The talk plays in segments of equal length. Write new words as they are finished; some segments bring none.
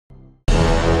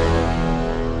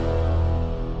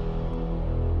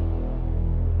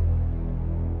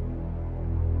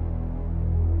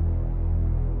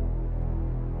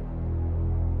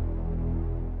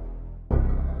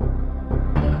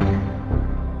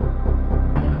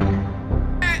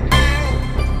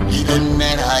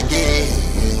rage,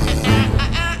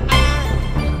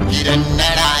 gidan na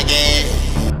rage.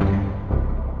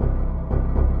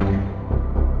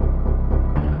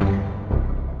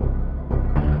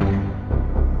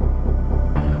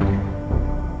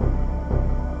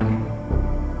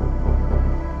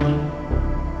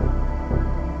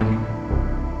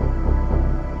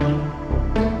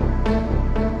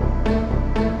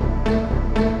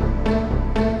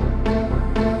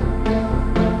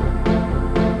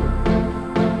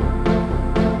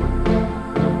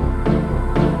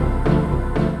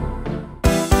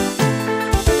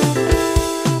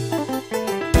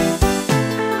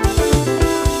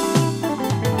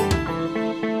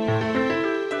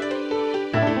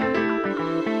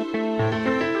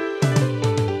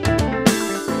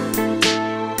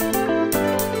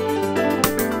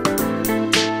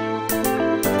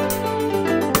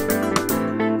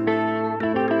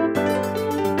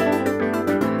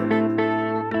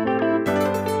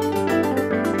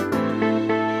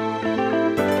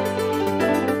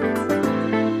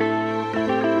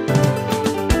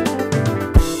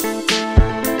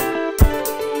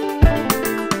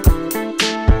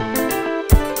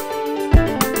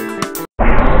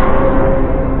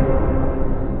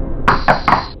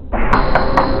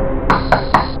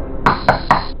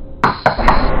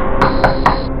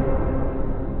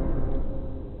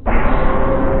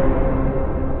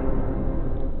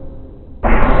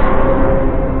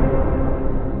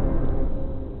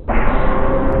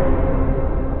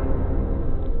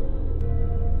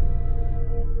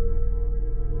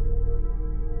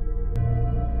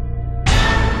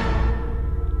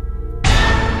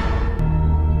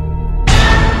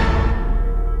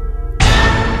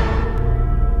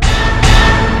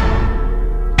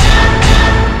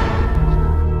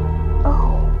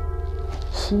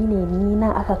 Shine ni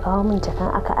na aka kawo min jakan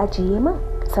aka ajiye min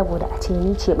saboda a ce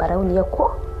ni ce barauniyar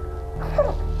ko?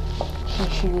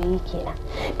 Kishiyoyi kenan.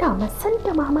 Da san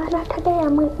da mama na ta gaya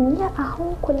min in yi a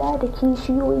hankula da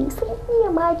kishiyoyi sun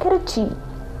iya makirci.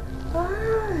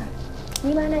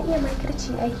 Ni ma na iya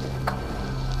makirci ai.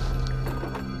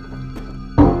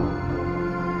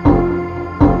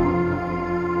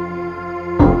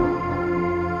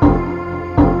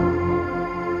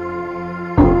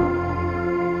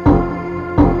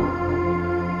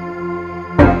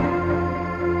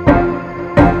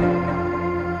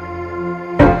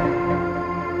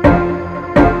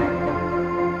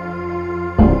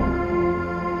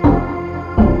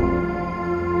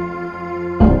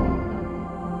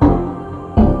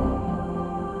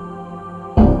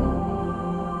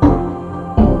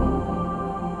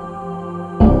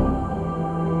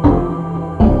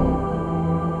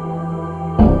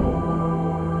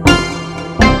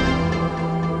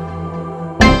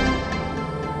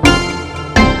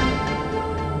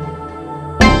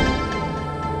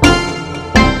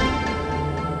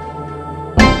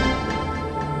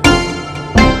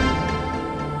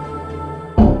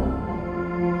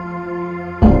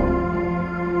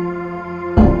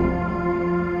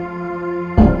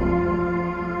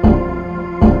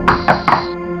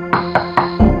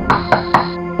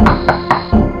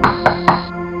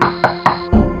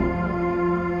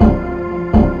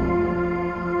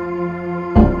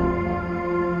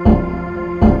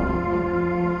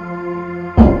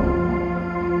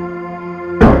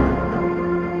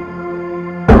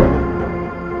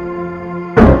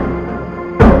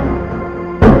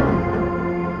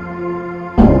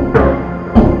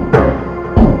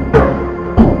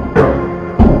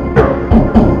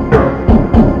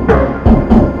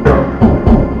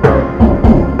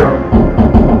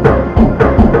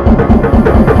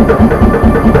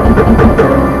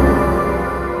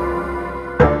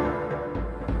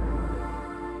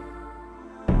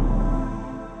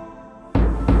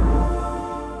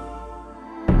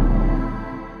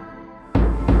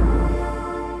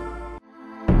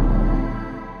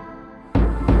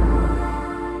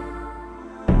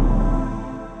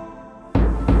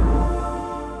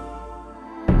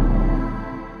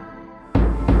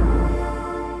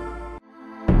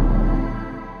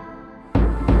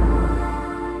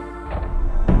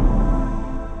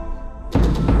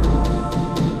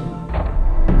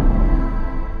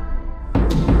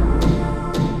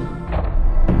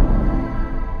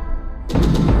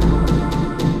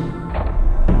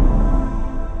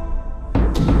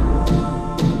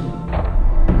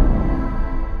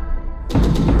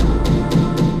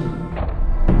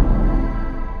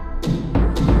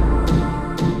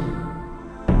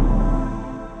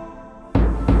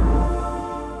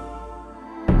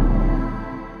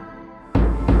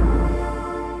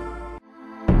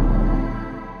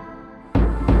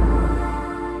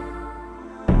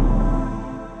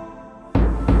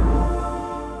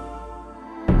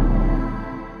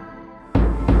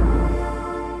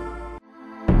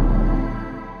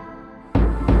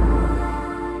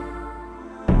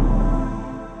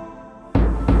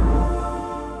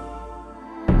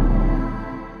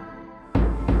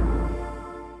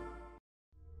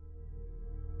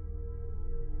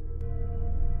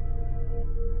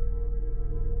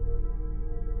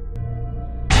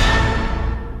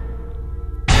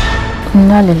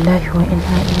 Inna lillahi wa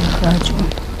inna ilaihi raji'un.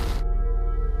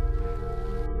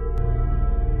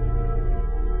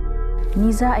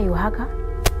 Ni za a yi haka?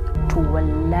 To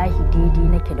wallahi daidai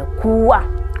nake da kowa,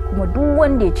 kuma duk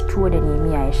wanda ya ci tuwo da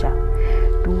nemiya ya sha,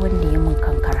 duk wanda ya mun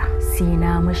kankara sai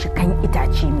na mashi kan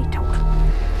itace mai tauri.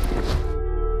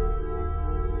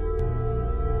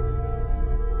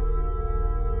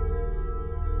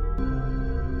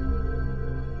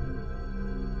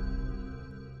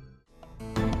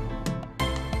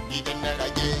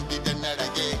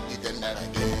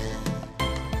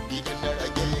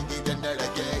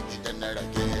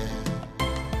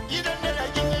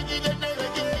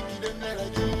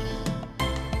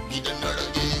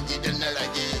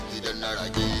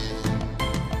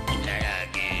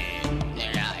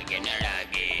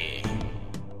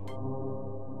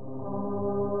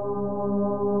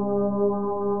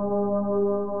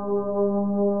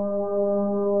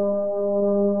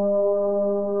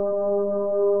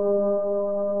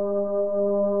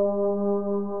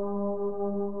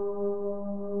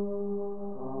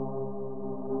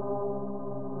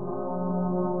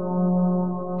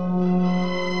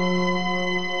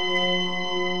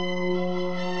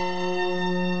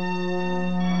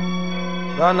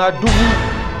 Rana dubu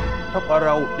ta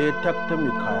ɓarawo ɗaya tak ta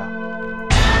mai kaya.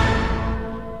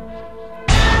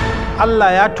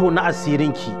 Allah ya tona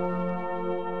asirinki,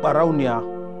 ɓarauniya.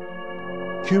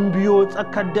 Kin biyo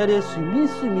tsakar dare sumi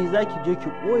za ki je ki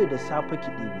ɓoye da safe ki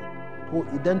ɗebe. To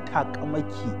idan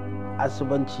takamaki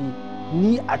asubanci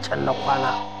ni a can na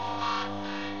kwana.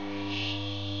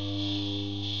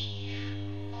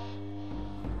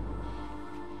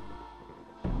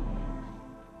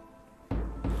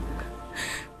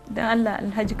 Dan Allah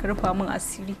Alhaji ka rufa min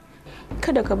asiri,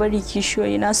 kada ka bari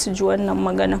kishiyoyi na su ji wannan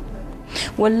magana.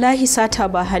 Wallahi sata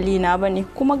ba halina bane,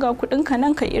 kuma ga kudin ka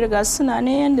nan ka irga suna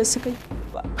ne yanda suka yi.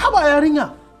 Haba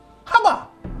yarinya, haba.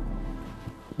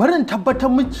 Barin tabbatar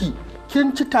miki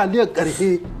kin ci taliyar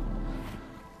ƙarhe.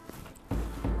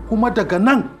 Kuma daga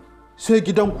nan sai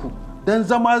gidanku, dan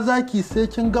zama zaki sai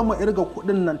kin gama irga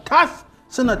kudin nan tas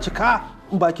suna cika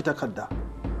in baki takarda.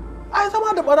 Ai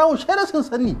zama da barawo shaida sun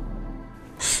sani.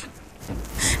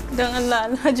 Dan Allah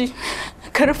Alhaji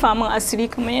ka rufa min asiri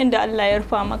kamar yadda Allah ya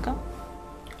rufa maka.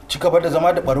 Ci gaba da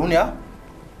zama da barauniya?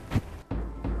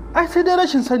 Ai sai dai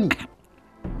rashin sani.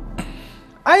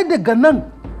 Ai daga nan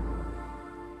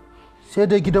sai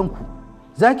dai gidanku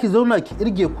zaki zauna ki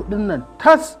irge kudin nan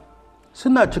tas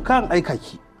suna cika an aika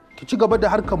ki. Ki ci gaba da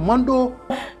harkar mando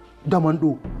da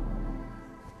mando.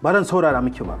 Ba ran saurara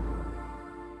miki ba.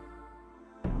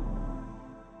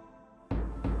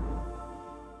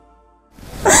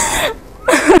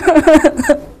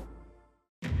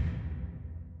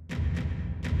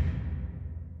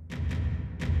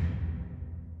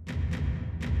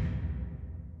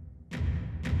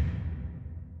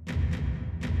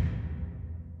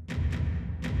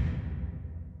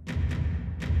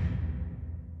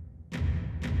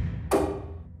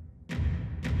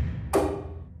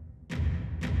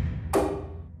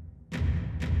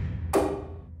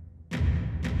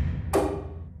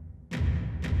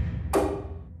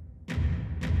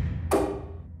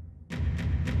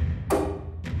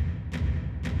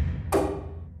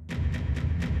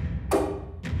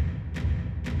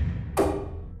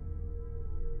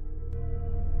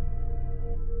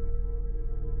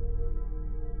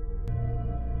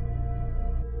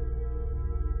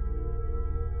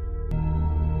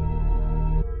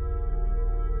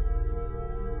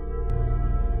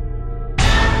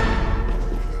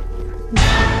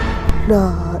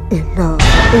 La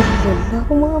ilaha illallah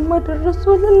Muhammadur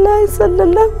Rasulullah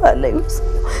sallallahu alaihi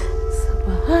wasallam.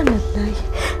 Subhanallah.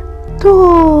 To,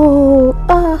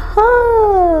 aha.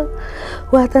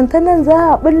 Watan ta nan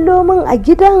za a bullo min a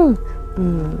gidan.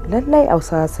 Lallai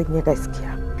Hausawa sun yi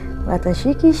gaskiya. Watan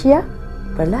shi kishiya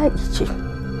bala'i ce.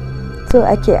 So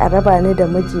ake a raba ni da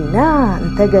mijina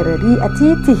in ta garari a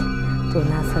titi. To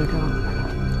na san da wannan.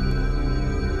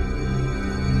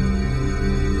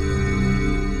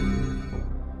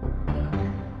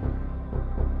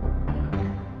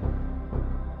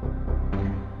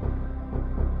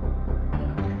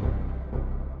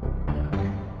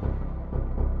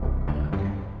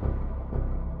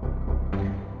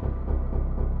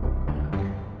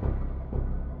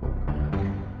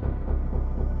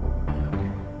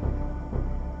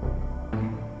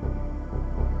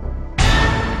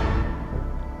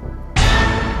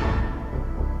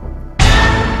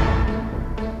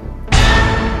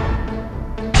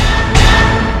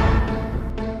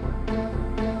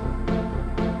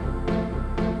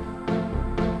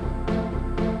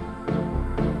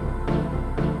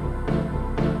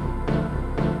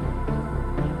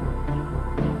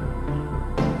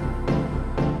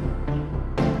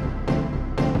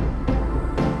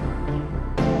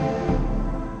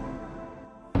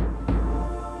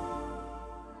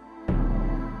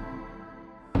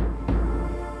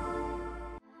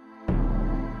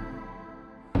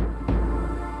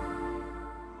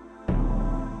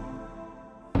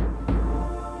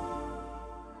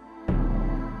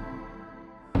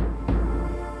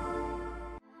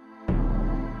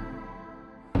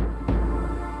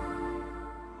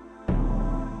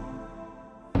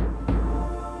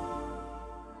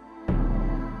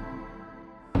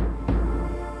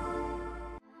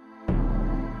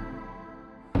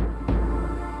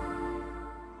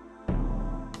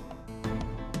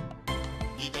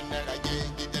 gidan na rage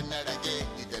gidan na rage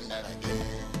gidan na rage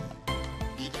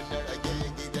gidan na rage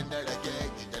gidan na rage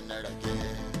gidan na rage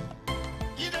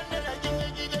gidan na rage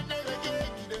gidan na rage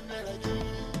gidan na rage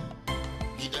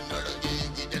gidan na rage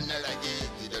gidan na rage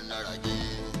gidan na rage.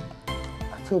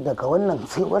 A ce daga wannan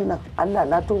sai wannan Allah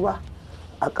na tuba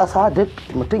a ƙasa duk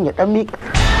mutum ya ɗan miƙa.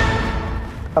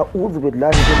 أعوذ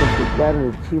بالله من الشيطان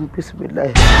الرجيم بسم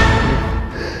الله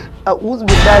أعوذ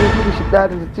بالله من الشيطان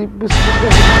الرجيم بسم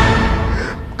الله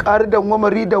قاردا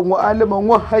ومريدا وعالما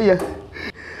وحيا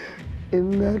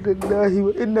إنا لله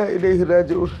وإنا إليه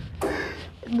راجعون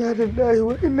إنا لله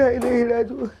وإنا إليه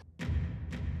راجعون.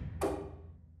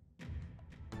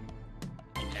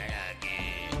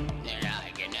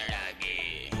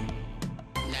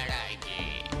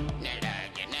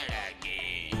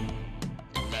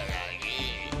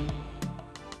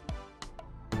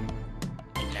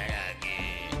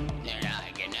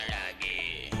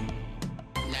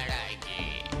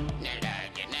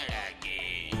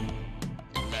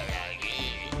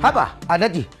 Haba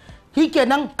Alhaji, shi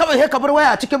kenan kawai sai ka bar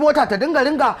waya a cikin mota ta dinga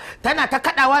ringa tana ta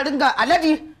kadawa ringa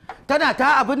Alhaji tana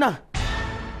ta abin nan.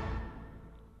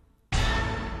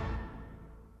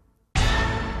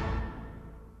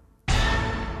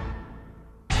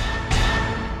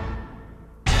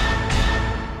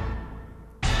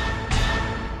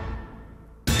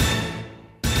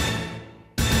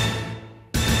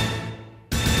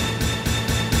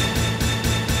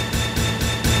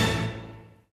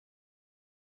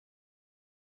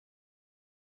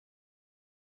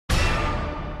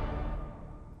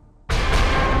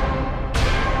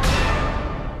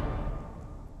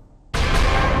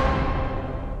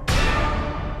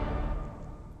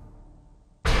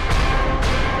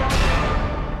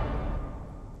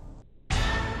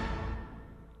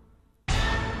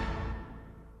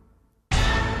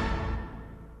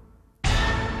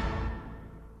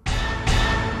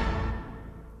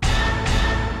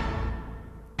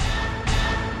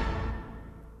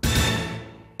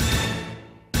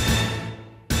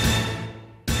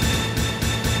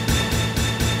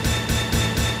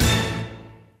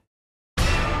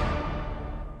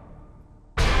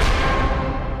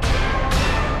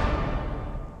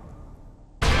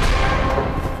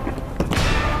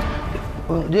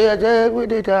 Je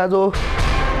gudu ta zo,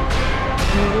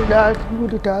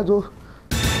 gudu ta zo.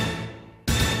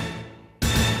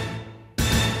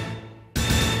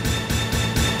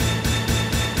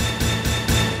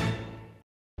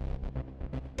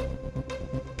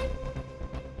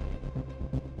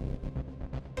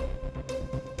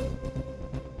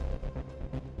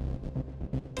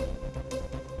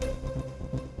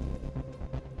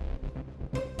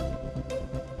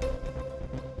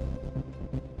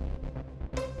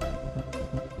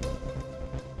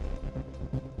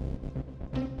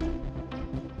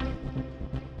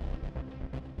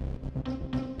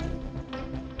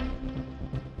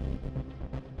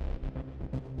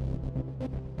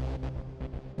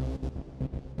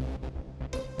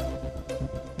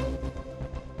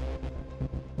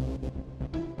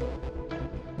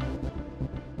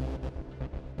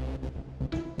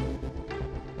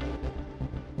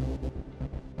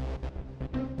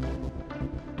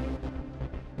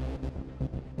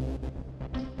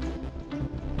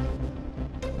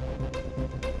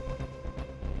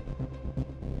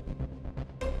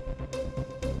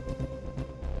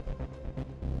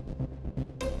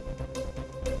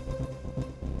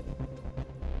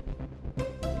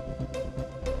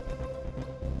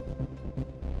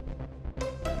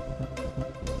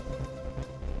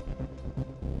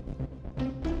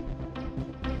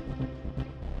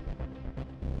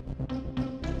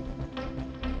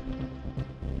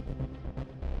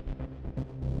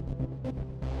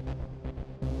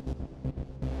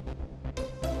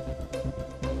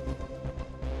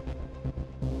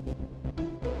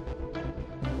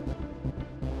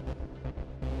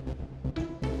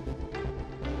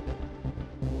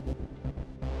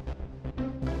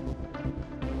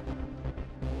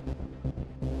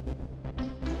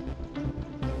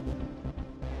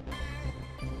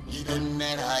 Gidan na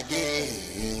rage,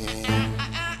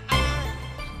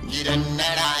 gidan na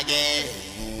rage,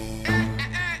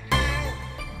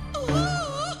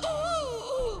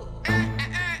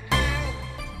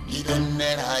 gidan na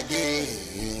rage,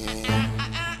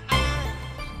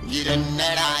 gidan na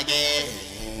rage.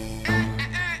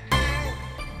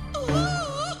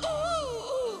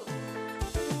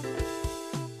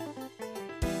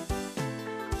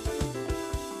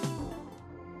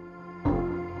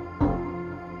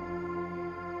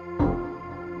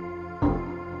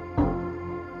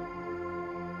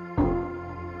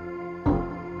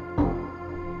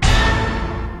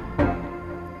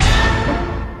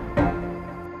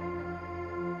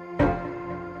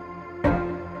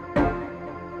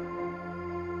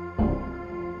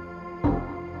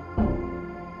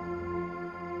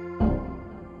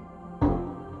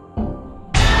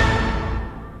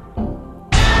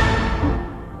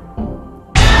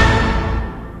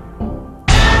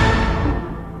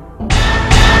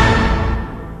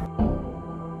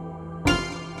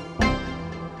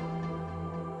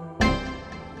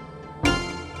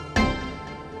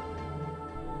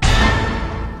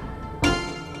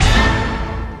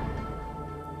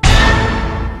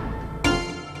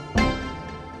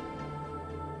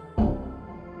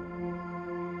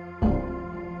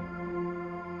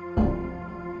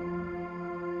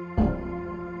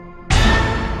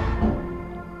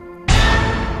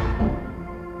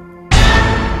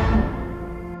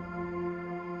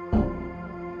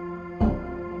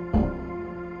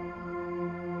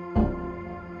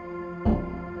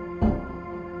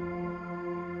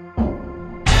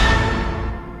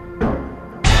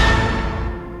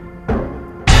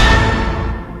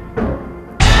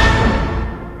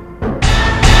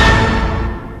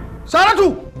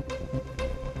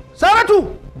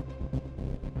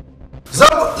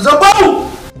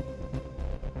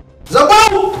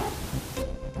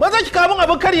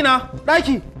 abin kari na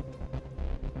ɗaki.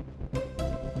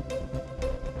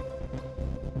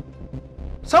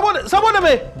 Saboda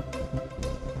me?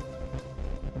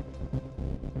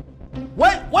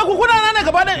 Wai ku kuna nan ne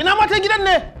gaba ɗaya, ina matan gidan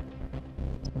ne?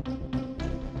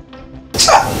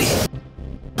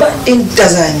 Ba inda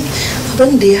zani.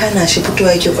 Abin da ya hana shi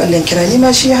fitowa yake kwallon kira, ni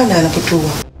ma shi ya hana na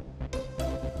fitowa.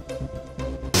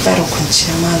 Tsara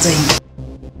kwanciya ma zan yi.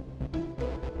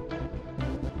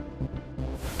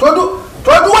 To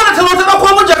duk wanda ta zo ta ɗauko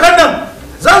min jakar nan,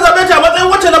 zan zaɓe ta a matsayin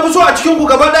wacce na fi so a cikin ku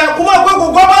gaba ɗaya, kuma akwai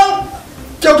gwaggwaban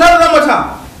kyauta da zan mata.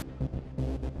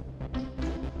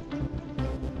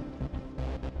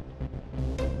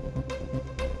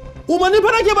 Umarni fa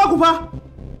nake ba ku fa.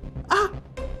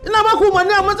 Ina ba ku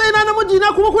umarni a matsayina na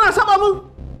mijina kuma kuna saba min.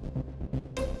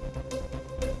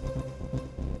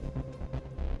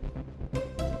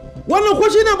 Wannan ko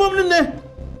shine bom din ne?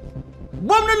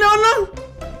 Bom din ne wannan?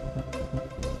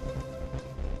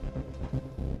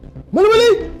 Mulmuli!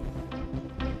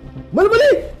 Mulmuli!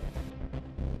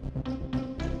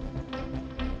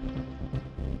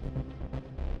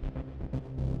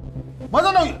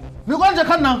 Maza nan, miƙon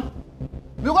jakan nan.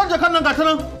 Miƙon jakan nan ga ta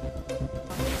nan.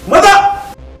 Maza!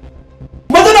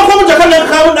 Maza na komin jakan nan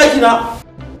ka kawo min ɗaki na.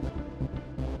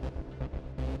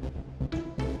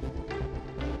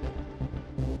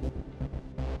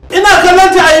 Ina kallon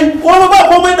ta ayi, komai ba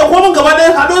komai da komin gaba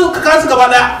ɗaya, haɗo ka kasu gaba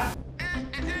ɗaya.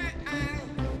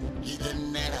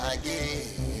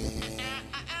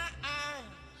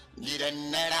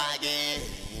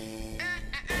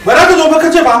 Ba za ka zo ba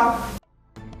ka ce ba.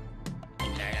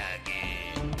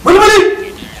 Bulbuli!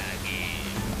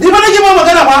 Ni ba nake ma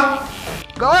magana ba.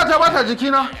 Ga waya ta bata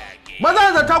jikina. Maza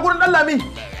da ta gurin dan lami.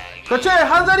 Ka ce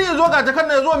hanzari ya zo ga jakan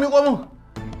nan ya zo miƙo min.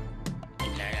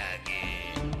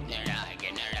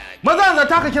 Maza da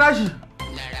ta ka kira shi.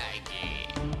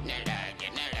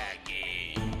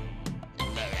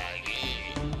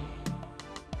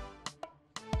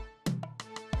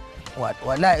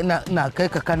 Wallahi ina kai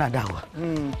ka kana dawa.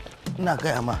 Ina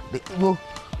gaya ma da ido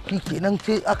shi kenan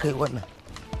sai aka yi wannan.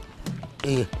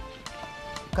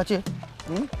 Kace?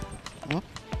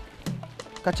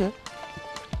 Kace?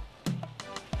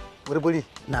 Burburi.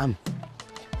 Na'am.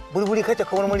 Burburi kace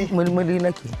ka murmuri? Murmuri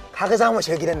nake. Kaga za mu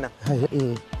shiga gidan nan.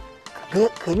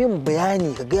 Ka min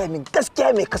bayani, ka gaya min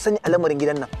gaskiya me ka sani a lamarin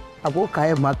gidan nan.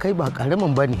 Abokayen ma kai ba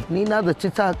karamin bane. Ni na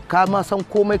zaci ta ka ma san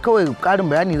komai, kawai karin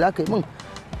bayani za ka yi min.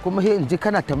 Kuma sai in ji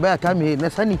kana tambaya ta me na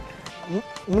sani.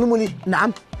 Mulmuli.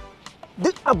 Na'am.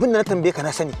 Duk abin da na tambaye ka na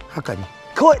sani. Haka ne.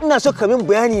 Kawai ina so ka min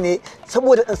bayani ne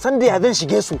saboda in san da ya zan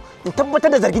shige su, in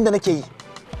tabbatar da zargin da nake yi.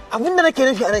 Abin da nake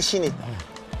nufi a nan shine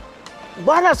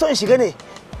ba na so in shiga ne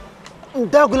in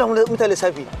dagula mutane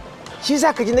lissafi. Shi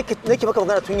za ka ji nake maka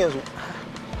magana tun yanzu.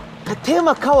 Ka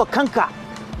taimaka wa kanka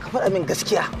ka faɗa min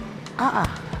gaskiya. A'a.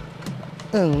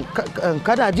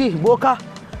 Kana ji boka?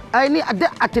 Ai ni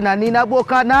a tunani na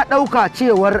boka na ɗauka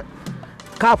cewar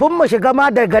kafin mu shiga ma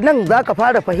daga nan za ka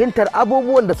fara fahimtar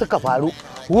abubuwan da suka faru.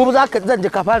 Wuri zan ji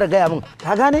ka fara gaya min.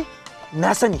 Ka gane?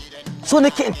 Na sani. So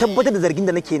nake in tabbatar da zargin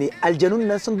da nake ne. Aljanun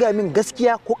nan sun gaya min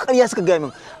gaskiya ko ƙarya suka gaya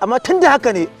min. Amma tun da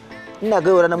haka ne ina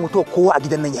ga ranar mutuwa kowa a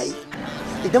gidan nan yayi.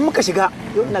 Idan muka shiga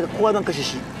yau ina ga kowa zan kashe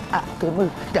shi. Kai mun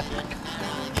da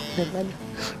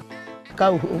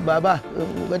kawo baba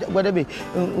gwada bai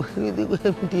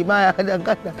tima ya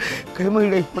dangana kai mun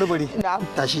rai burburi.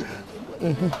 Tashi.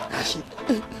 Tashi.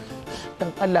 Dan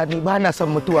Allah ni ba na son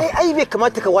mutuwa. Ai bai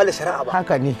kamata ka wale shari'a ba.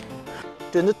 Haka ne.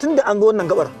 To yanzu tun da an zo wannan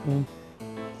gabar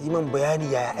yi min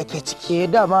bayani yaya ake ciki.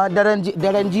 Dama daren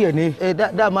jiya ne.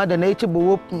 Dama da na yi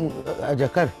cibo a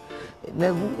jakar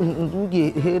na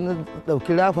zuge na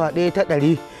ɗauki rafa ɗaya ta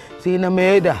 100 sai na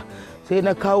maida sai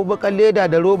na kawo bakan leda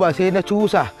da roba sai na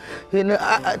cusa sai na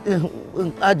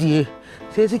ajiye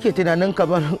sai suke tunanin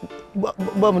kamar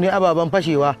bam ne ababen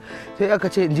fashewa sai aka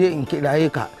ce in je in kiraye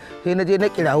ka sai na je na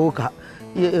kirawo ka.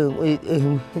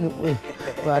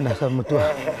 Ba na son mutuwa.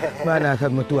 Ba na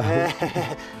son mutuwa.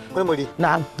 Murmuri.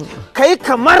 Na'am. Kai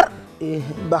kamar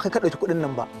ba kai ka ɗauki kuɗin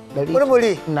nan ba.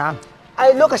 Murmuri. Na'am.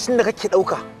 Ai lokacin da kake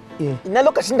ɗauka. Ina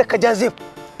lokacin da ka ja zip.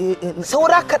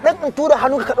 Saura kaɗan in tura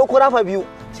hannu ka ɗauko rafa 2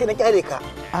 sai na kyale ka.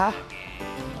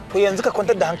 To yanzu ka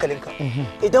kwantar da hankalinka.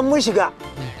 Idan mun shiga,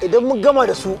 idan mun gama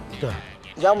da su,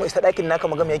 za mu isa ɗakin naka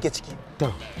mu gama yake ciki.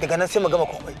 Daga nan sai mu gama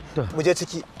kwakwai. Mu je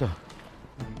ciki.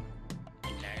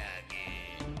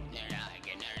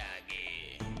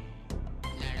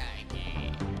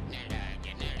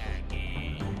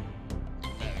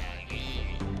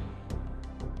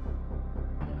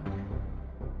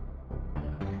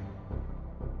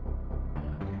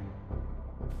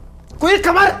 Ku yi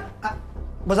kamar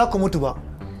ba za ku mutu ba.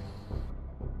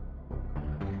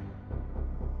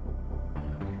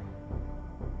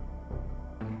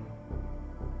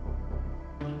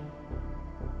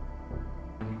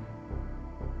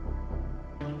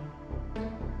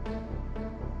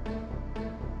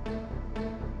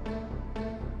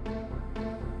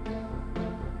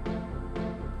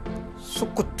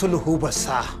 Sukutulhu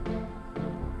basa.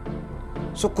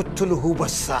 Sukutulhu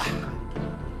basa.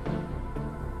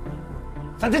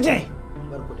 Santace.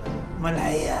 Barku da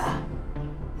Malaya.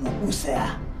 Mabusaya.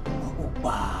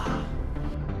 Mabuba.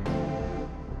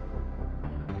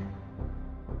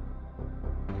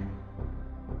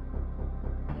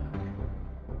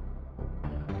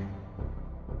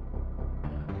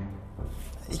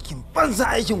 Aikin banza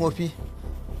aikin wofi.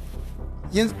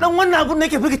 Yanzu dan wannan abun da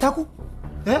yake firgita ku?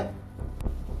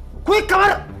 Ku yi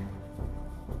kamar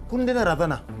kun dina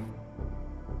razana.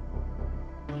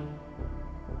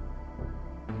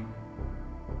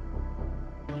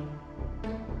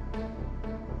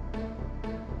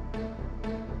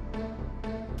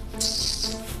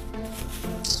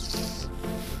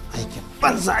 Aikin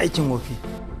banza aikin wofi.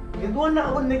 Yanzu wannan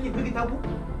abun da yake firgita ku?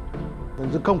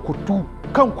 yanzu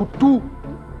kan kutu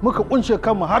muka kunshe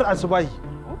kanmu har asubahi.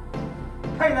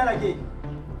 Kai na rage.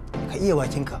 Ka iya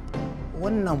bakinka.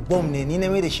 Wannan bom ne ni na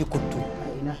mai da shi kuttu.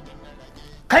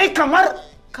 Kai kamar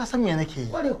ka san me nake yi.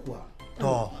 Kware kuwa.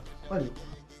 To. Kware.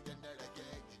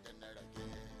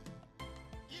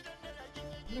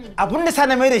 Abin da sa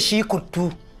na mai da shi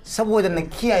kuttu saboda na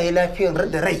kiyaye lafiyar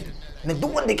da rai na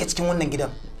duk wanda ke cikin wannan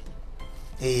gidan.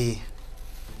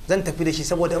 Zan tafi da shi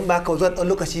saboda in ba haka zuwa ɗan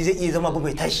lokaci zai iya zama abu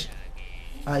mai tashi.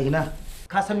 A ina?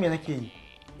 Ka san me nake yi.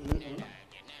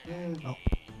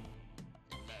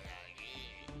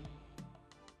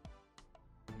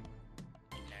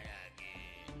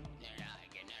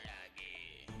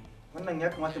 Wannan ya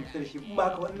kamata mu fita da shi in ba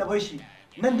haka wani na bar shi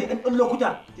nan da ɗan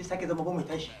lokuta zai sake zama abu mai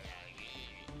tashi.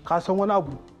 Ka san wani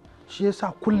abu? Shi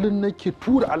yasa kullum nake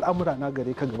tura al'amura na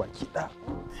gare ka gabaki ɗaya.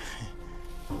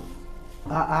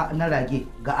 A'a na rage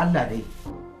ga Allah dai.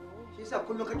 Shi yasa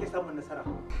kullum kake samun nasara.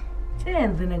 Sai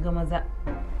yanzu na ga maza.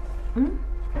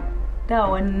 Da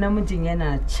wani namijin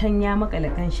yana can ya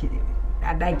makale kanshi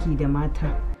a daki da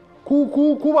mata. Ku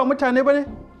ba mutane bane?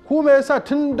 Ku me yasa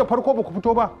tun da farko ba ku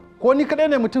fito ba? Ko ni kadai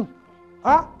ne mutum?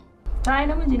 A? Ta ai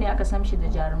namiji ne aka san shi da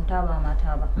jarumta ba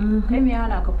mata ba. Kai me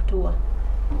yana ka fitowa?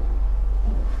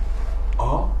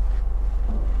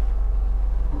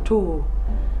 To,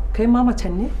 kai ma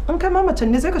macen ne? In kai ma macen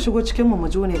ne sai ka shigo cikin mu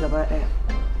majo ne gaba ɗaya.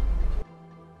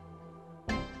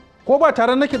 Ko ba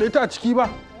tare nake da ita a ciki ba?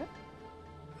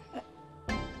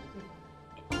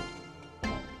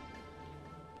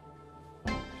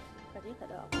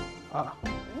 A'a.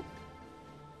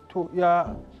 To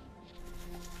ya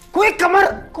Kuyi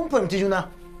kamar kun fahimci juna.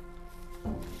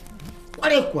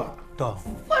 Kware kuwa. To.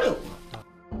 Kware kuwa.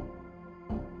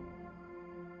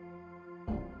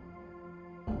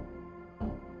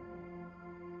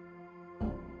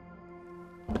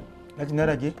 Yaji na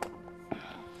rage?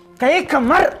 Ka yi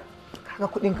kamar kaga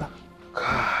kuɗinka.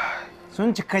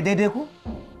 Sun cika daidai ku?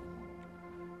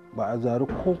 ba a zari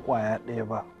ko kwaya ɗaya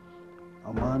ba,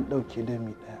 amma an ɗauke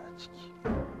dami ɗaya a ciki.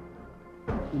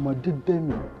 Kuma duk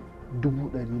dami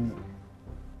 100,000 ne.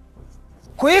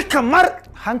 Ku yi kamar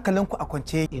hankalinku a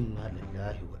kwance. Inna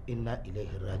lillahi wa inna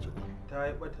ilaihi raji'un. Ta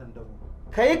yi batan dabo.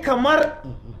 Ka yi kamar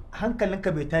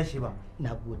hankalinka bai tashi ba.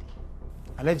 Na gode.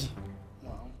 Alhaji,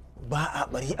 ba a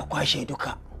bari a kwashe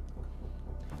duka.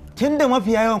 Tunda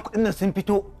mafiya yawan kuɗin nan sun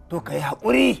fito, to ka yi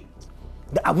haƙuri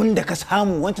da abin da ka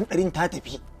samu wancan ɗarin ta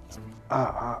tafi.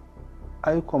 A'a,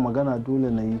 aiko magana dole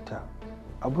na yi ta.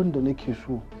 Abin da nake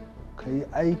so, ka yi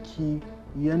aiki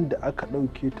yanda aka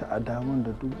ɗauke ta a daman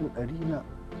da 100,000 na.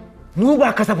 Mu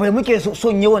ba kasafai muke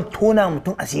son yawan tona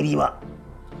mutum asiri ba.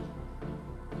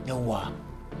 Yawwa.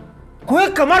 Ku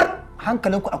yi kamar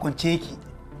hankalinku a kwance yake.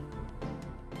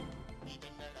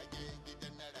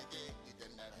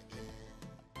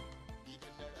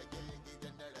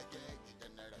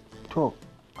 To,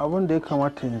 abin da ya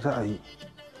kamata yanzu a yi,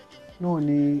 nawa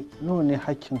ne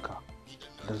hakkinka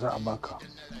da za a baka?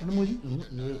 Almuri?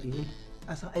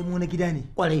 A san ai mu na gida ne.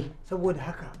 Kwarai. Saboda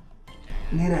haka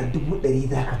naira 100,000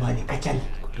 za ka bani kacal.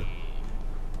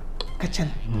 Kacal.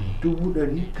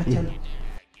 100,000? Kacal.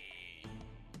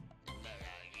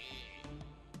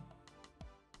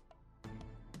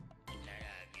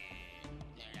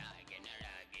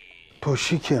 To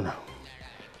shi kenan.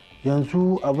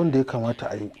 Yanzu abin da ya kamata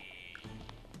a yi,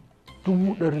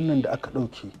 100,000 nan da aka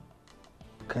ɗauke,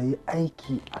 ka yi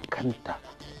aiki a kanta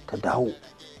ta dawo,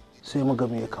 sai mu ga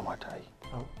me ya kamata a yi.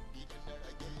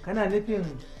 Kana nufin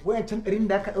wayancan ɗarin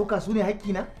da aka ɗauka su ne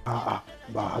hakkina? A'a,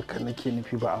 ba haka nake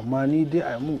nufi ba, amma ni dai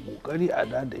a yi mun ƙoƙari a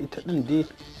da ita ɗin dai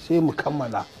sai mu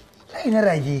kammala. Kai na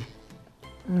rage,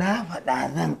 na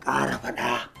faɗa zan ƙara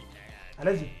faɗa.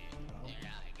 Alhaji,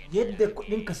 yadda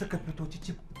kuɗinka suka fito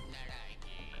cicif,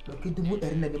 ɗauki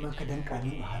 100,000 na neman ka danƙa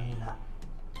min a hannuna.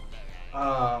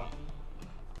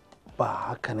 Ba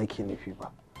haka nake nufi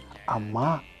ba.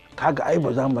 amma kaga ai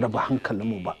ba za mu raba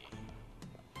hankalinmu ba.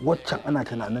 Waccan ana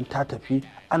tunanin ta tafi,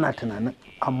 ana tunanin,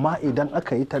 amma idan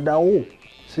aka yi ta dawo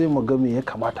sai mu ga me ya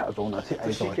kamata a zauna sai a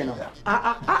yi gaba ɗaya.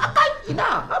 A kai ina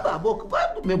haba boko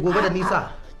mai gobe da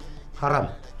nisa haram.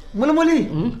 Mulmuli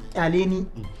kyale ni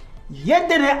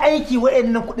yadda na aiki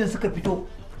wa'annan kuɗin suka fito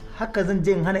haka zan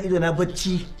je in hana ido na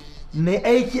bacci na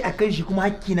aiki a kan shi kuma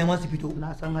hakki na masu fito.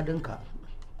 Na san hadinka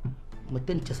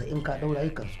mutum 90 ka daura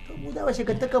yi kansu. Mu da ba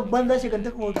shigantakan banza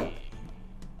shigantakan wato.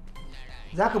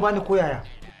 Za ka bani koyaya?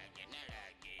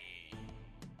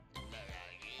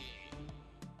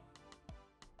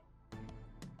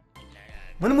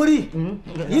 Mulmuli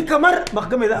yi kamar baka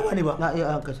ga me za a bani ba. Na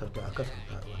iya kasarta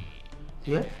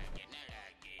ya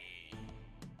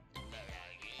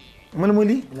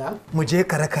Mulmuli mu je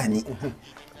ka raka ni.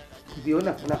 biyo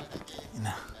na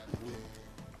Ina.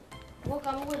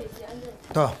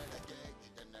 To.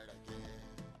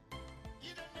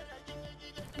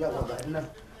 yawa ga nan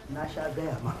na sha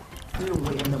gaya ma irin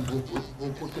wayannan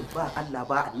bokokin ba Allah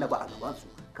ba annaba a gaban su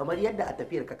kamar yadda a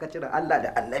tafiyar ka cire Allah da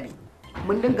annabi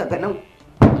mun dinga ganin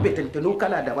fitintunu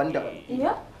kala daban-daban.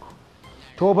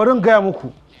 To bari in gaya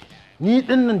muku, ni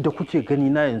dinnan da kuke gani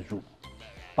na yanzu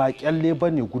ba kyalle ba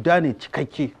ne, guda ne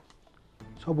cikakke.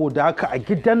 Saboda haka a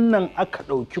gidan nan aka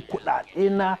ɗauki kuɗaɗe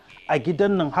na, a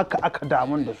gidan nan haka aka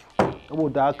damun da su.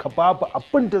 Saboda haka babu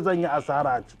abin da zan yi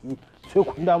asara a ciki sai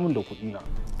kun damun da kuɗi na.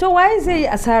 To waye zai yi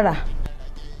asara?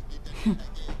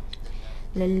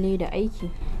 Lalle da aiki.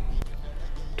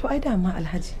 To ai dama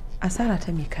Alhaji asara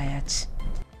ta mai kaya ce.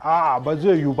 A'a ba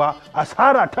zai yiwu ba,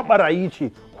 asara ta barayi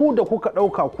ce. Ku da kuka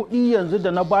ɗauka kuɗi yanzu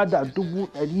da na bada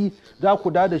 100,000 za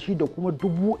ku da shi da kuma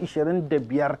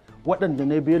 25,000 waɗanda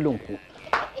na belin ku.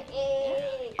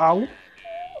 Au?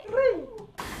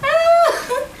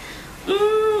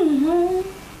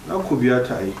 Na ku biya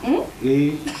ta ai.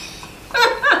 Eh.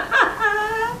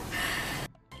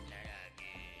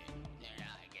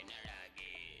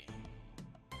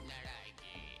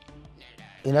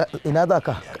 ina za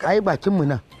ka ai bakin mu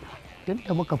nan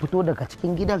tunda muka fito daga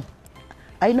cikin gidan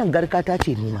ai nan garka ta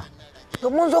ce nuna. To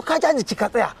mun zo ka jaji ka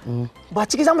tsaya. Ba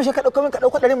ciki zamu shi ka dauko min ka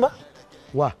dauko ɗarin ba?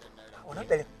 Wa Wannan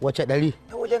ɗarin. wace ɗari?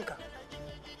 Ta wajen ka.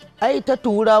 Ai ta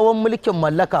turawan mulkin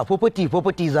mallaka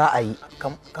fufuti za a yi.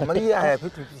 Kamar yi a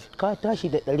fiti. Ka tashi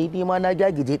da 100 ni ma na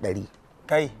jagije 100.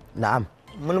 Kai. Na'am.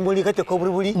 Mulmuli kake ko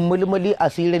burburi? Mulmuli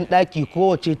asirin ɗaki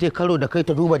kowace ta karo da kai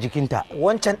ta duba jikinta.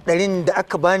 Wancan ɗarin da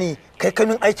aka bani kai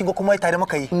kamin aikin ko kuma tare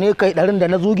maka yi? Ne kai ɗarin da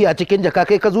na zuge a cikin jaka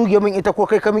kai ka zuge min ita ko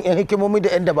kai kamin yan hikimomi da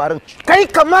yan dabarun. Kai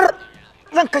kamar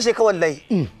zan kashe ka wallahi.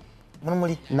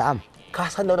 Mulmuli. Na'am. Ka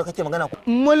san da kake magana ko?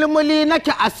 Mulmuli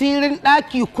nake asirin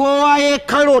ɗaki kowa ya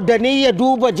karo da ni ya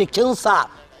duba jikinsa.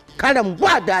 Karan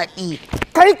ba daɗi.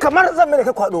 Kai kamar zan mai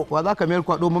da kai kwado. Wa za ka mayar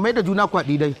kwado mu mai da juna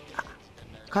kwaɗi dai.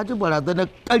 Ka ji barazanar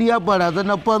ƙarya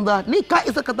barazanar banza ni ka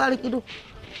isa ka tsarin ido.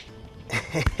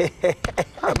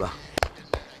 Haba.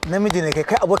 Namiji ne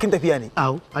kai abokin tafiya ne.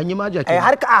 Au an yi maja ke. Ai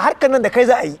harkar nan da kai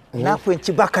za a yi. Na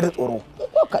fahimci baka da tsoro.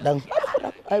 Ko kaɗan.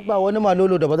 Ai ba wani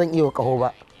malolo da ba zan iya kaho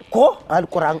ba. Ko?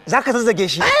 Alƙur'an. Za ka zazzage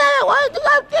shi.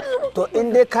 To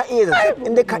in dai ka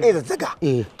iya zazzaga.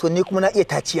 To ni kuma na iya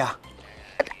taciya.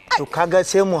 To kaga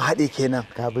sai mu haɗe kenan.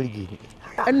 Ka burge ni.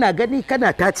 Ina gani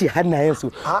kana tace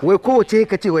hannayensu wai kowace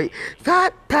ka ce wai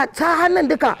ta hannun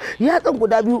duka yatsan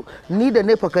guda biyu ni da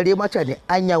ne fakare maca ne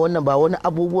anya wannan ba wani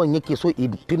abubuwan yake so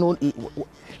in tuno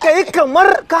kai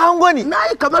kamar ka hango ni na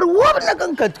yi kamar wani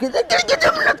kanka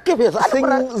girgijin na kefe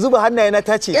sun zuba hannaye na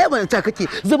tace ban ta kake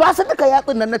zuba su duka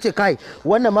yatsun nan nace kai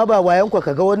wannan ma ba wayan ku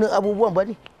kaga wani abubuwan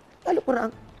bane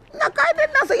alquran na kaidan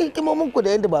na san hikimomin ku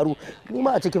da yan dabaru ni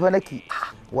ma a ciki fa nake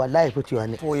wallahi fitewa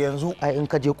ne to yanzu ai in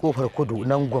ka je kofar kudu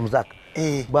nan gwamzak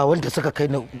ba wanda suka kai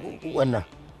na wannan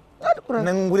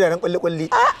nan guraren kwalle-kwalle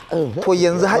to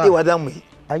yanzu haɗewa za mu yi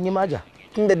an yi maja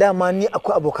tunda dama ni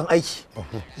akwai abokan aiki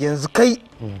yanzu kai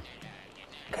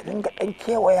ka dinga ɗan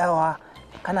kewayawa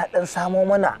kana ɗan samo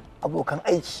mana abokan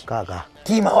aiki kaga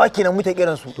timawa kenan muke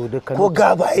kiran su ko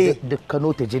gabaye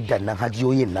dukkano ta jiddan nan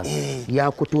hajiyoyin nan ya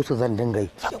fito su zan dinga yi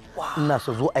ina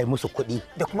su zo ai musu kuɗi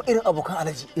da kuma irin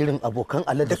abokan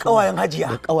alaji da kawayen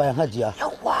hajiya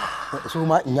yawa su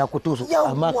ma in ya fito su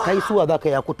amma kai suwa zaka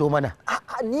ya fito mana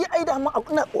ni ai da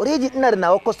ina already ina da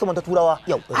nawa customer ta turawa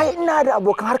ai ina da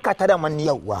abokan harka ta da man ni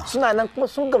yawa suna nan kuma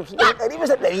sun gamsu da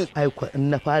 100% ai ko in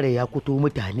na fara ya fito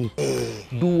mutane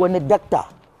duk wani doctor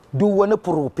duk wani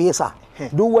professor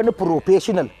duk wani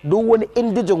professional duk wani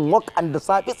indigen work and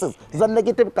services zan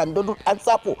negative can do and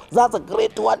sapo that's a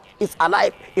great one is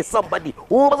alive is somebody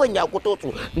zan ya kuto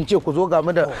su in ce ku zo ga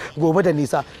mu da gobe da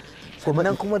nisa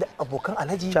sannan kuma da abokan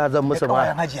alhaji ta zan musu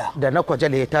ma hajiya da na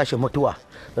kwajale ya tashi mutuwa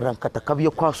ranka ta kab ya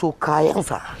kwaso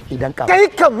kayansa idan ka kai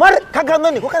kamar ka gano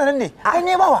ne ko kana nan ne ai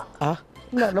ne bawa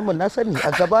ina nan mun na sani a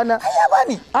gabana ai ya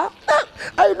bani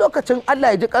ai lokacin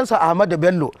Allah ya ji kansa Ahmadu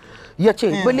Bello ya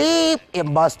ce believe in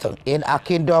Boston in a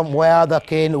kingdom where the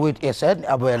king with a set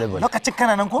available lokacin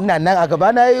kana nan ko ina nan a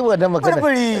gabana yi wannan magana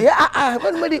Mulmuli. ya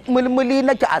mulmuli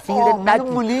nake asirin daki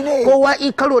mulmuli ne. kowa i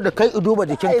karo da kai duba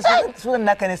jikin sunan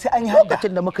naka ne sai an yi hadda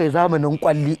lokacin da muka yi zamanin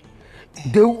kwalli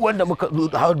duk wanda muka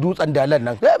hau dutsen dalan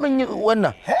nan sai mun yi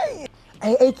wannan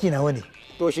ai aiki na wani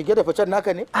to shige da ficen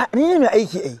naka ne ni ne mai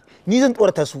aiki ai ni zan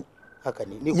tsorata su haka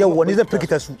ne yawwa ni zan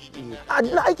firgita su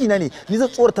na aiki na ne ni zan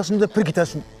tsorata su ni zan firgita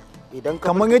su idan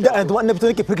kamar yadda annabi fito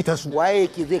yake firgita su waye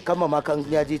yake zai kama makan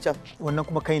ya je can wannan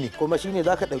kuma kai ne kuma shine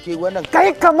zaka dauke wannan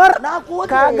kai kamar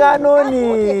ka gano ni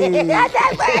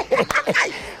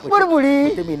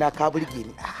burburi mutumi na ka burge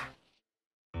ni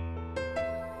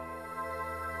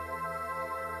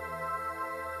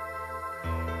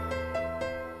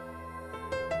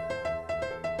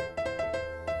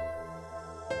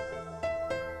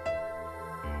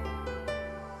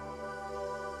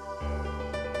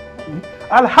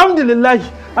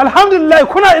alhamdulillah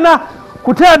kuna ina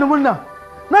ku taya ni murna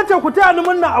na ce ku taya ni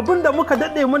murna abinda muka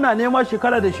dade muna nema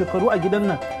shekara da shekaru a gidan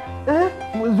nan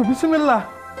bismillah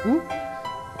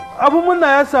abun murna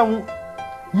ya samu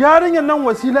yarinyar nan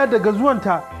Wasila daga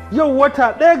zuwanta yau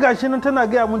wata ɗaya gashi nan tana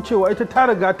gaya mun cewa ita ta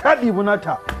riga ta ɗibi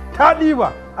nata ta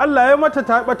ɗiba Allah ya mata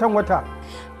ta batan wata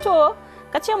To,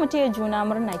 ka ce mu taya juna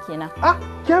murna kenan.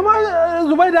 Ke ma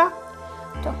Zubaida?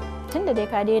 To, tunda dai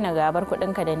ka daina gabar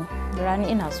kuɗinka da ni, rani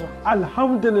ina zuwa.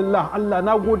 Alhamdulillah, Allah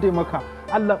na gode maka.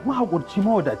 Allah mahaƙurci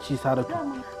mawadaci Saratu.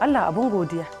 Allah abun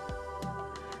godiya.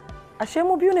 Ashe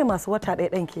mu biyu ne masu wata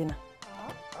ɗaya ɗan kenan.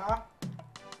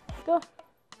 To,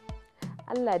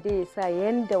 Allah dai ya sa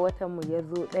yanda watan mu ya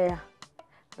zo ɗaya,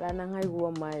 ranar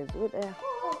haihuwan ma ya zo ɗaya.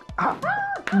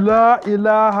 La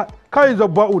ilaha kai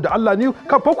zabba'u da Allah ni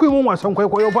ka fa ku yi mun wasan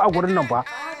kwaikwayo fa a gurin nan fa.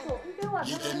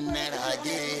 Gidan na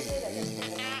rage.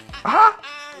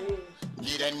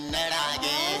 Gidan na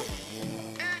rage.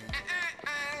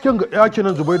 Kin ga ya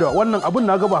kinan Zubaida wannan abun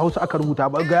na ga ba Hausa aka rubuta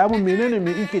ba ga ya mun menene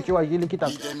me yake cewa shi likita.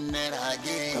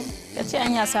 Ya ce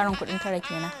an yi asaran kuɗin tara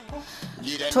kenan.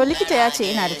 To likita ya ce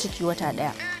ina da ciki wata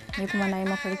ɗaya. Ni kuma na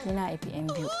yi mafarki na IPM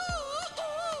biyu.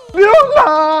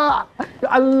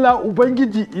 Allah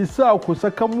Ubangiji isa ku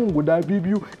saka mun guda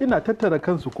biyu ina tattara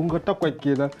kansu kun ga takwas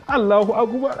kenan. Allahu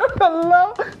akbar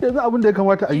Allah yanzu abin da ya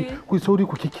kamata a yi ku sauri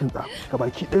ku kikinta ga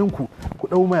baki ɗayan ku ku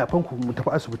dau mayafan ku mu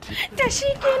tafi asibiti. Da shi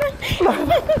kenan.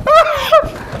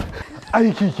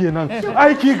 Aiki kenan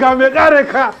aiki ga mai kare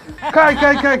ka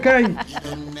kai.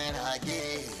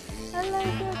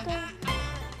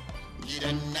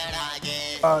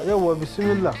 Yawwa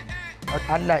bismillah.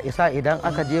 Allah isa idan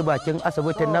aka je bakin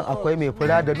asibitin nan akwai mai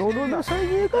fura da nono na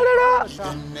sanyi karara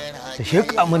su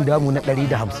sheka min damu na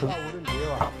 150.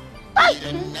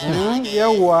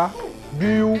 Yawwa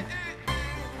 2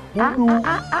 4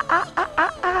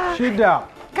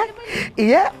 6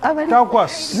 iya amarya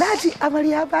 8 na ji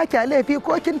amarya ba kya laifi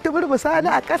ko kin tuburbusa ni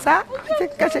a ƙasa kin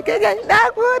kashe kigan na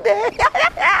gode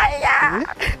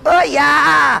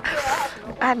oya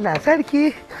Allah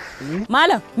sarki.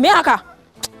 Malam me haka?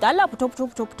 Da Allah fito.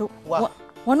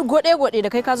 Wani gode da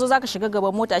kai ka zo zaka shiga gaban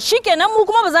mota. Shikenan mu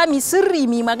kuma ba za mu yi sirri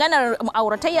mu maganar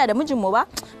auratayya da mijinmu ba.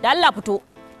 Da Allah fito.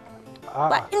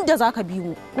 Ba inda zaka bi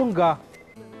mu. Kun ga.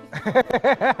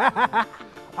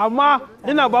 Amma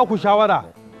ina ba ku shawara.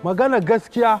 Magana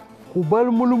gaskiya ku bar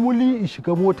mulmuli in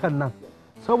shiga motar nan.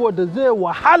 Saboda zai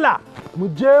wahala mu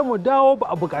je mu dawo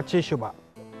ba a bukace shi ba.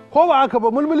 Ko ba haka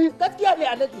ba mulmuli? Gaskiya ne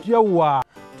Alhaji. Yawwa.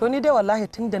 To ni dai wallahi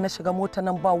tun da na shiga mota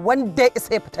nan ba wanda ya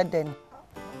isa ya fitar da ni.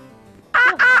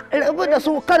 Rabu da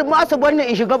su kar ma su bar ni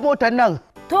in shiga motar nan.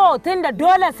 To tun da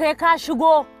dole sai ka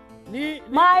shigo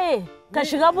maye ka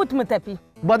shiga but mu tafi.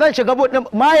 Ba zan shiga but din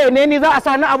maye ne ni za a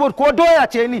sa ni a but ko doya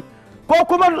ce ni ko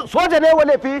kuma soja ne wa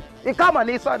laifi ikama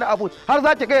ne sa ni a but har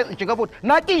za ta ga in shiga but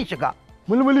na ki shiga.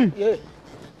 Mulmuli.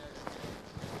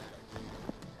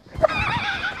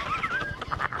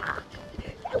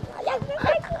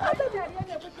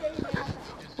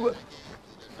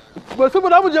 Ba su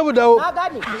mu je mu dawo. Na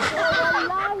gane.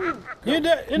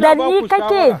 Da ni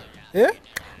kake.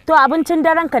 To abincin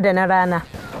daren ka da na rana.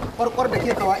 Kwarkwar da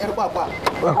ke kawa yar kwakwa.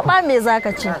 Ba me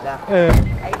zaka ci?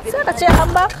 Sai ka ce an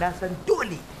ba. Na san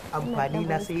dole amfani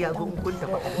na sai ya zo in kun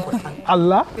tafi Qur'an.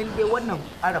 Allah. In dai wannan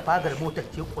arafagar motar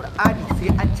ce Qur'ani sai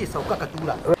an ce sauka ka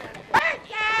tura.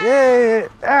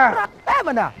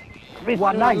 Mana.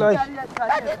 Wallahi.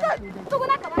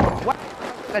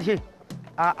 Karshe.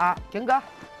 Kin ga?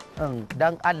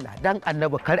 Dan Allah, dan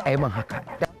annabi kar a yi min haka.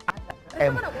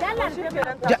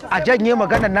 A janye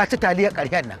magana na ci taliyar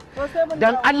ƙarshen nan.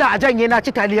 Dan Allah a janye na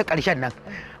ci taliyar ƙarshen nan.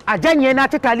 A janye na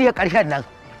ci taliyar ƙarshen nan.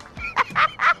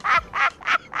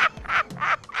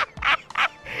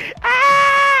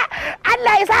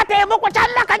 Allah ya sa ta yi muku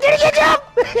tallaka girgijin.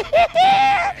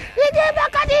 Yaje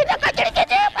baka ni daga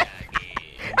girgijin.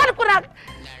 Alkuran.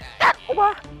 Dan uba.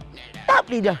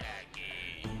 Taɓi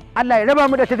Allah ya raba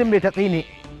mu da tudun mai tatsi ne.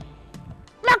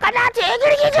 Makana ce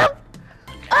girgijin.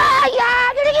 Ya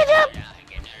girgijin.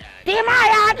 Tima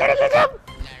ya girgijin.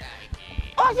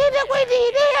 O shi da kwai di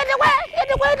ya da kwai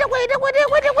da kwai da kwai da kwai da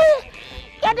kwai da kwai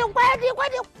ya da kwai da kwai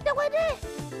da kwai da.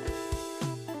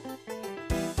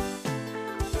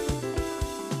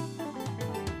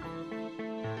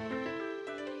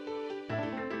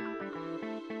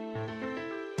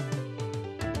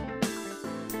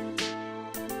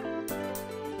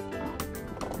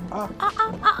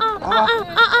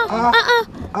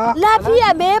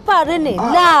 Lafiya me ya faru ne?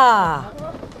 La.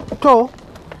 To.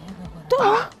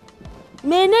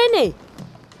 Menene?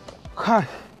 Kai.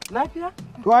 Lafiya?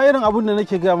 To a irin abin da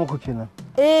nake gaya muku kenan.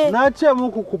 Na ce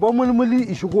muku ku ba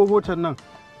mulmuli i shigo motar nan.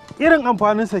 Irin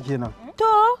amfaninsa kenan.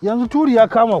 To. Yanzu turi ya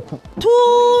kama ku.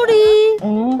 Turi?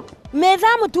 Me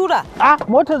za mu tura?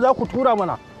 Motar za ku tura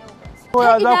mana. To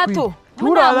ya za ku yi?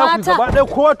 Muna tura za ku gaba ɗaya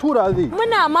kowa tura zai.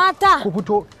 Muna mata. Ku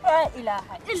fito.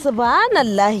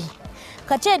 Subhanallahi.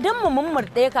 Ka ce duk mu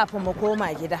mummurɗe kafin mu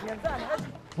koma gida.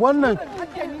 Wannan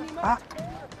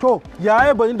to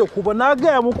yaya bani da ku ba na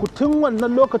gaya muku tun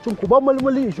wannan lokacin ku ban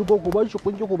mulmuli in shigo ku ban shi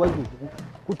kun ki ku ban shi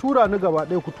ku tura ni gaba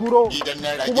ɗaya ku turo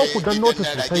kuma ku dan notice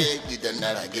sosai.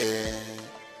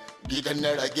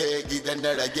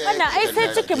 Ana ai sai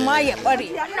cikin ma ya bare.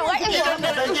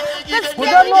 Ku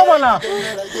danno mana.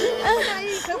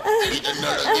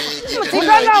 Ku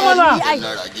danna mana.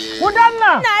 Ku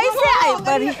danna. Na ai sai ai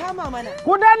bare.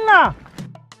 Ku danna.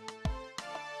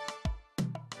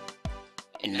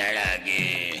 Na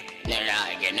rage.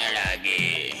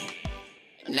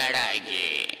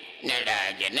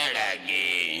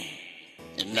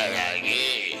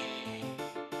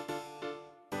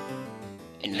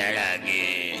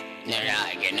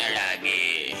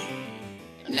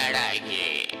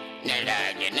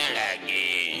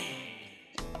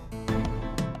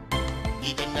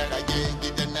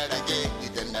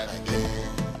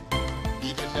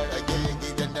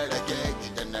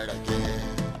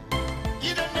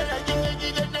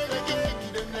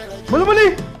 Mulmuli!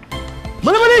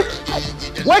 Mulmuli!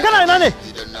 Wai kana ina ne?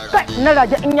 Kai na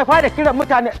rage in ya fara kiran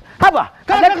mutane. Haba!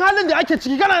 Kana kan halin da ake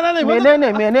ciki kana ina ne?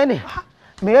 Menene?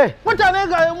 Me? Mutane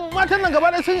ga matan nan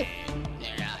gaba ɗaya sun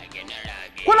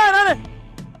kuna ina ne?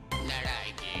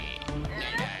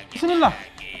 Bismillah.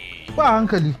 Ba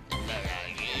hankali.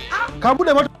 Ka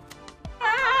bude mata.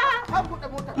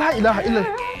 La ilaha illallah.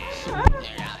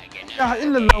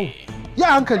 Ya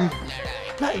hankali.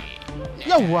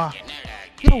 Yawwa.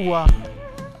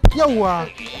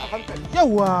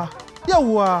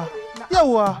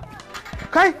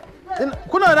 Kai,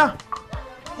 kuna na?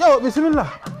 Yawa, bismillah.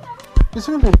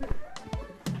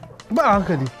 Ba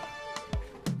hankali.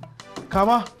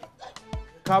 Kama.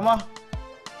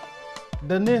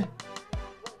 Danne.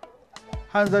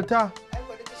 Hanzarta.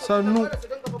 Sannu.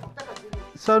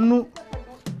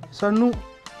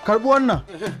 Karbi wannan.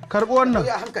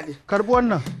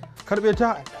 Karbe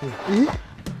ta.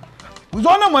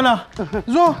 Zo nan mana.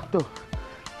 Zo.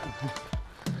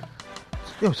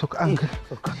 Yau sauka an kai.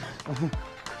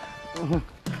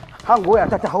 Hangoya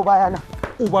ta hau bayana.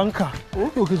 Ubanka.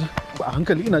 Yau gaji. Ba a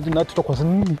hankali ina jin na ta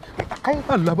takwasan ne. Kai.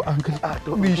 Allah ba a hankali.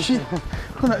 Bishi.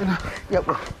 Kuna ina.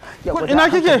 Yawa. Ina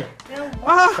kike?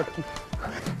 Ba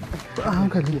a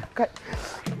hankali. Kai.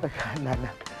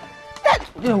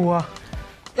 Yawa.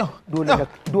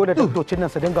 Dole daktocin nan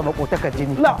su dinga makotakar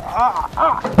jini. Da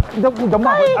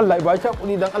ma Allah ya ba shi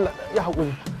hakuri dan Allah ya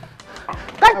hakuri.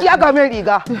 Kanki aka mai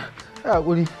riga. Ya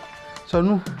hakuri.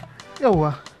 Sannu.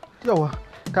 Yawa.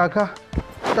 Kaka.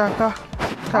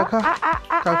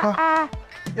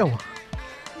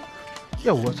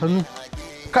 Yawa sannu.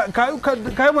 Ka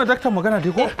yi ma daktar magana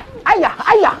dai ko? Ayya.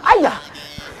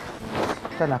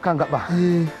 Tana kan gaba.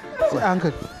 Sai an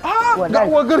hankali. Ga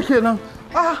uwar garke nan.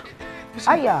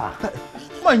 Ayya.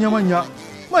 Manya.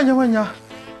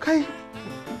 Kai.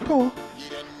 To.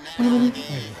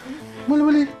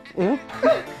 Mulmuli.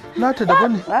 Nata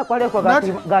daban ne. Ai kware ko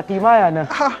ga timaya nan.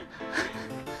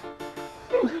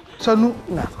 Sannu.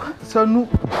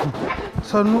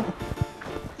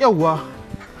 Yawwa.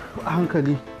 A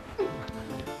hankali.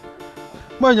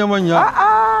 Manya.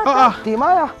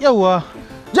 Timaya. Yawwa.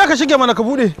 Ja ka shige mana ka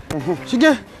bude.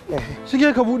 Shige.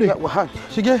 shige ka bude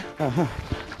shige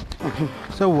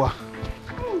yawwa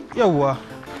yawwa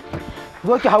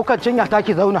zo ki haukan cinya ta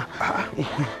ki zauna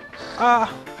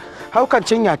haukan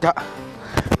cinya ta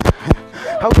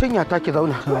cinya ta ki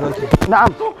zauna na'am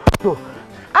to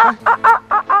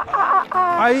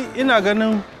ai ina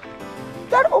ganin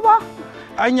dar uba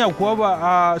anya kuwa ba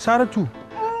a Saratu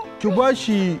ki ba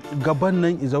shi gaban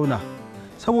nan i zauna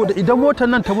saboda idan motar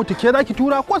nan ta mutu ke za ki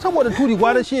tura ko saboda turi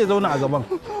gwara shi ya zauna a gaban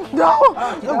dawo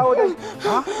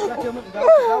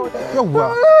yawwa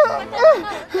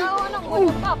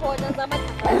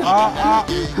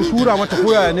ku tura mata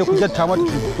koyaya ne ku jatta mata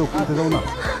ta zauna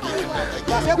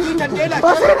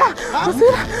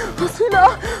basira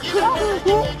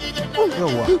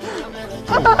yawwa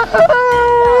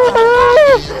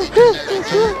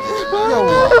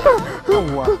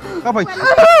yawwa kafaki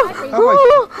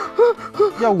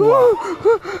yawwa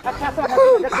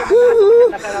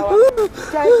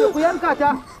ku yanka ta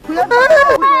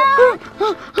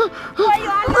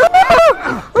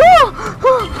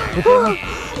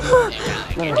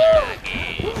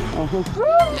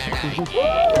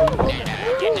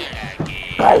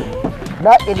kai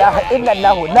la ilaha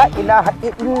illallah la ilaha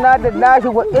inna lillahi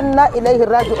wa inna ilaihi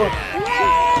raji'un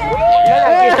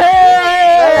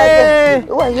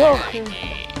wayo